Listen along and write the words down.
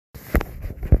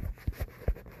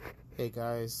Hey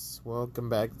guys, welcome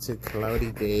back to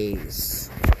Cloudy Days.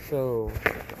 So,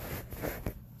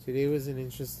 today was an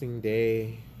interesting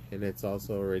day, and it's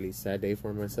also a really sad day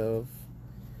for myself.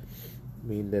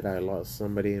 Meaning that I lost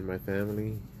somebody in my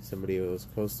family, somebody who was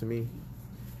close to me,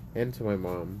 and to my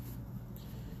mom.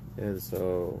 And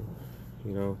so,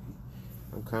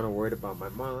 I'm kind of worried about my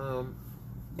mom,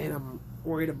 and I'm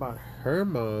worried about her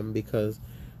mom because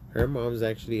her mom's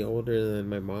actually older than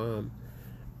my mom,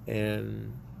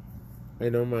 and I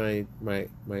know my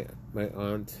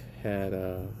aunt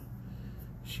had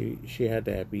she had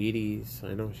diabetes.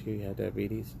 I know she had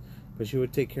diabetes, but she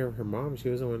would take care of her mom. She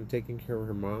was the one taking care of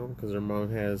her mom because her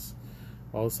mom has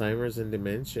Alzheimer's and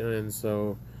dementia, and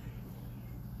so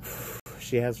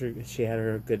she had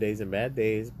her good days and bad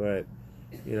days. But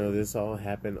this all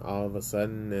happened all of a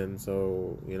sudden, and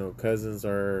so cousins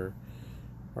are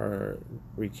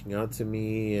reaching out to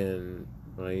me, and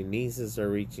my nieces are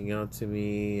reaching out to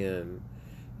me, and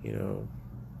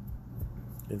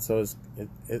and so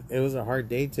it was a hard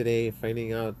day today,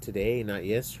 finding out today, not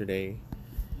yesterday.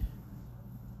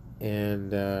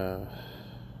 And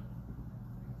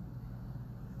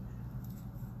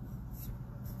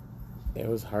it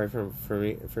was hard for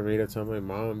me to tell my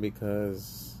mom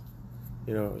because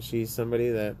she's somebody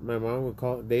that my mom would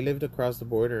call. They lived across the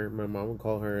border. My mom would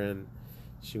call her, and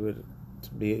she would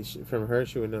from her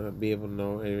she would not be able to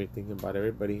know everything about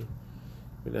everybody.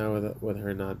 But now with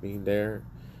her not being there,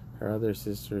 her other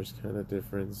sister's kind of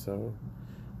different, so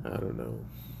I don't know.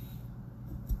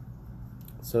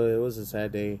 So it was a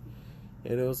sad day,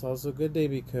 and it was also a good day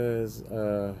because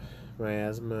my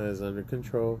asthma is under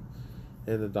control,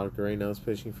 and the doctor right now is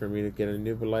pushing for me to get a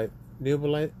nebulizer.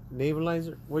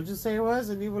 What'd you say it was?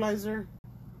 A nebulizer?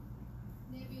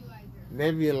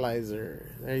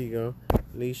 Nebulizer. There you go.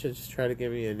 Alicia just tried to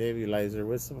give me a nebulizer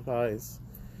with supplies,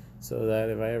 so that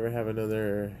if I ever have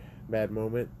another bad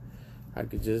moment, I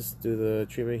could just do the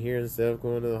treatment here instead of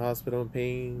going to the hospital and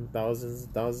paying thousands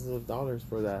of dollars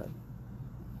for that.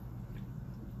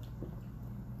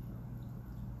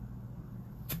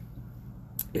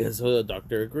 And so the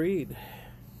doctor agreed.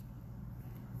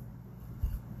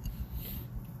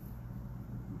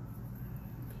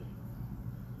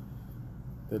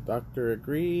 The doctor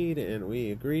agreed, and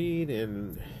we agreed,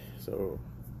 and so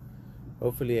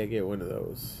hopefully I get one of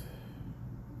those.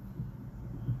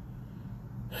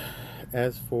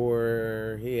 As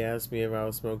for, he asked me if I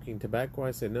was smoking tobacco.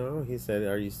 I said no. He said,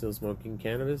 "Are you still smoking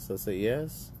cannabis?" I said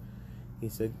yes. He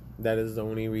said, "That is the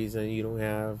only reason you don't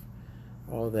have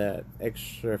all that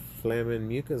extra phlegm and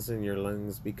mucus in your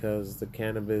lungs, because the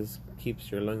cannabis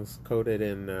keeps your lungs coated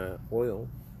in oil,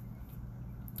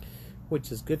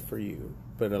 which is good for you.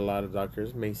 But a lot of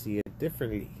doctors may see it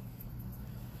differently.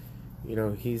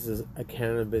 He's a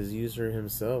cannabis user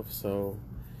himself, so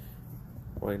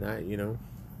why not,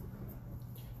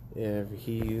 If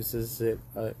he uses it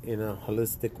in a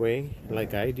holistic way,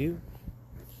 like I do,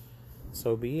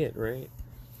 so be it, right?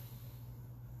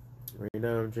 Right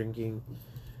now I'm drinking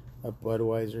a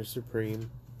Budweiser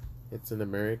Supreme. It's an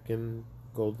American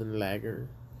Golden Lager.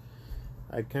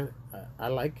 I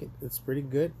like it. It's pretty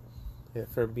good.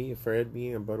 For it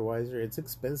being a Budweiser, it's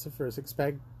expensive for a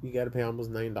 6-pack. You got to pay almost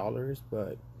 $9,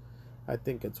 but I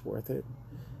think it's worth it.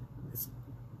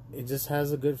 It just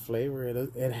has a good flavor.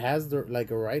 It has a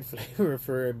right flavor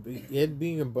for it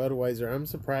being a Budweiser. I'm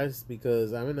surprised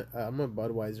because I'm a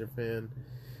Budweiser fan.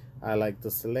 I like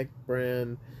the Select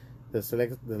brand, the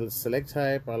Select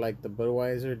type. I like the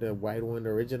Budweiser, the white one, the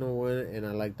original one, and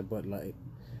I like the Bud Light.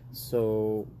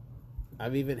 So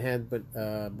I've even had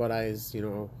Bud Ice,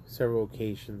 several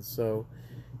occasions. So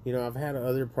I've had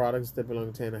other products that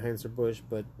belong to Anheuser-Busch,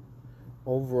 but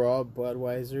overall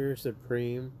Budweiser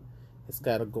Supreme. It's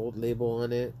got a gold label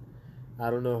on it.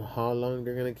 I don't know how long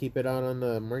they're going to keep it out on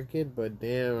the market, but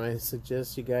damn, I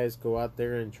suggest you guys go out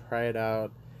there and try it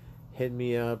out. Hit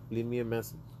me up, leave me a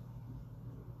message.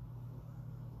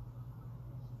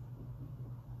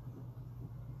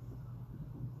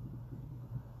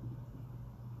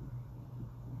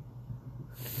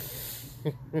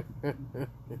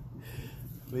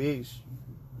 Leash.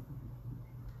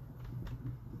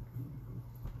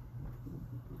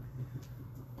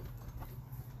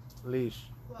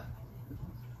 What?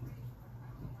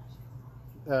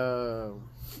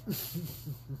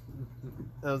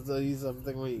 I'll tell you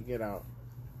something when you get out.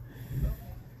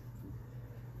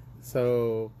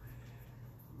 So,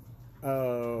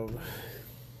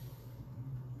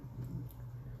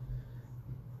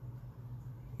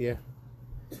 yeah.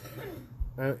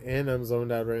 I'm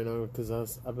zoned out right now because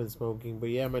I've been smoking. But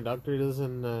yeah, my doctor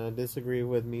doesn't disagree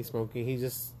with me smoking. He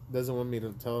just doesn't want me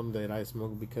to tell him that I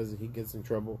smoke because he gets in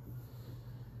trouble.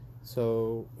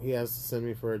 So he has to send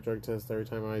me for a drug test every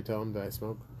time I tell him that I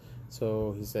smoke.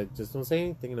 So he said, just don't say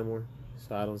anything no more.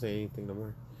 So I don't say anything no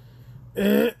more.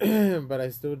 But I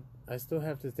still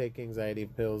have to take anxiety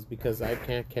pills because I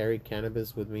can't carry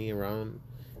cannabis with me around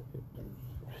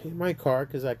in my car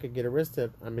because I could get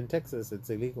arrested. I'm in Texas. It's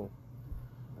illegal.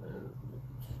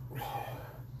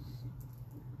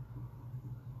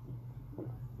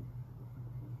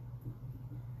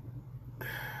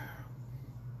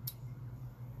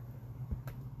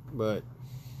 But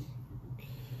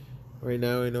right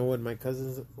now I know what my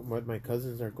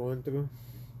cousins are going through.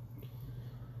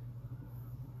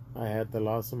 I had the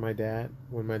loss of my dad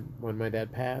when my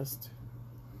dad passed.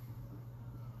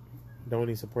 The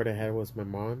only support I had was my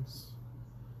mom's.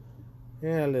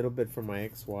 Yeah, a little bit from my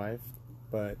ex-wife,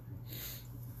 but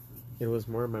it was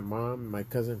more my mom, my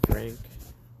cousin Frank,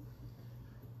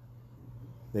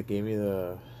 that gave me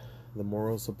the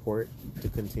moral support to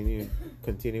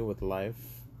continue with life.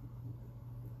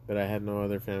 But I had no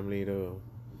other family to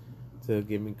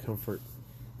give me comfort.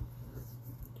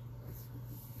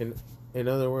 In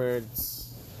other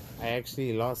words, I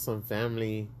actually lost some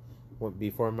family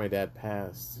before my dad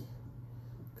passed,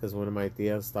 because one of my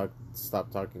tias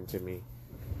stopped talking to me.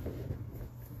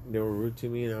 They were rude to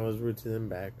me, and I was rude to them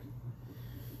back.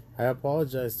 I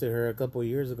apologized to her a couple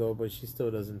years ago, but she still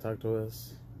doesn't talk to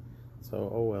us. So,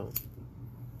 oh well.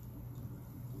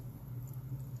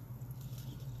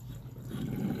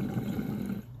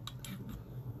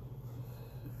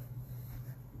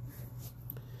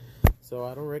 So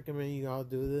I don't recommend you all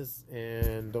do this,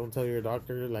 and don't tell your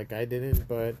doctor like I didn't.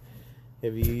 But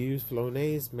if you use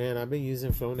Flonase, man, I've been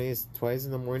using Flonase twice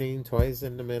in the morning, twice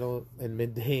in the middle and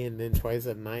midday, and then twice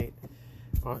at night.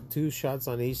 2 shots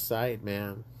on each side,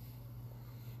 man.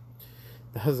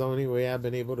 That's the only way I've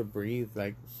been able to breathe.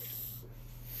 Like,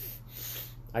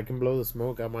 I can blow the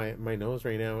smoke out my nose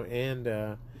right now,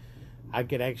 and I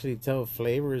could actually tell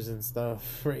flavors and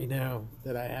stuff right now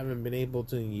that I haven't been able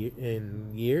to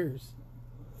in years.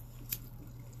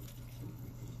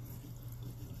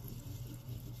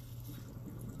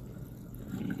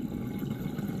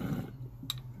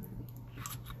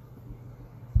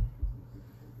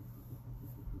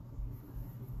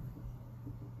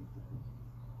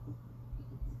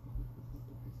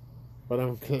 But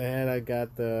I'm glad I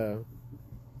got the...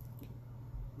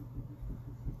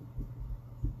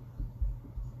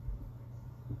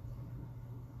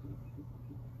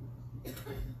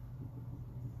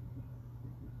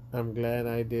 I'm glad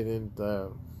I didn't...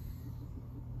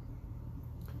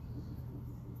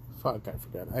 Fuck, I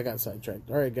forgot. I got sidetracked.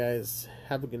 Alright, guys.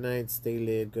 Have a good night. Stay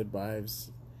lit. Good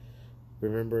vibes.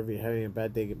 Remember, if you're having a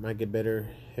bad day, it might get better.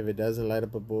 If it doesn't, light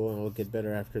up a bowl and it'll get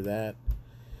better after that.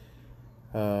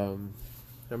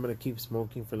 I'm going to keep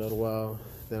smoking for a little while.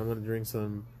 Then I'm going to drink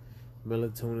some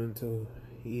melatonin to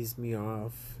ease me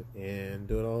off and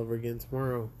do it all over again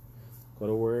tomorrow. Go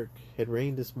to work. It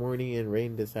rained this morning and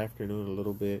rained this afternoon a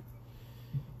little bit.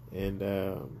 And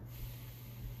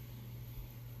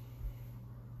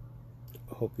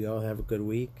hope you all have a good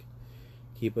week.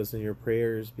 Keep us in your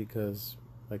prayers because,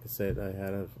 like I said,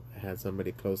 I had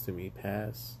somebody close to me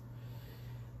pass,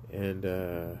 and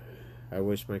I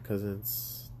wish my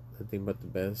cousins nothing but the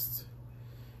best,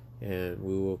 and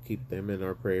we will keep them in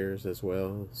our prayers as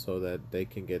well so that they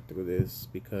can get through this,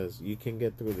 because you can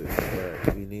get through this,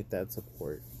 but you need that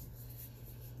support.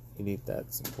 You need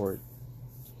that support.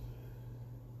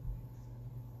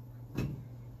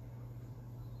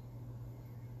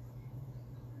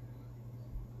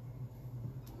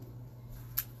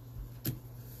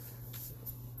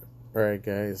 Alright,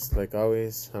 guys, like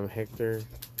always, I'm Hector.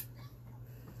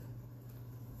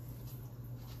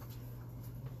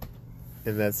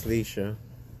 And that's Leisha.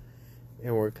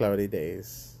 And we're Cloudy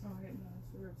Days.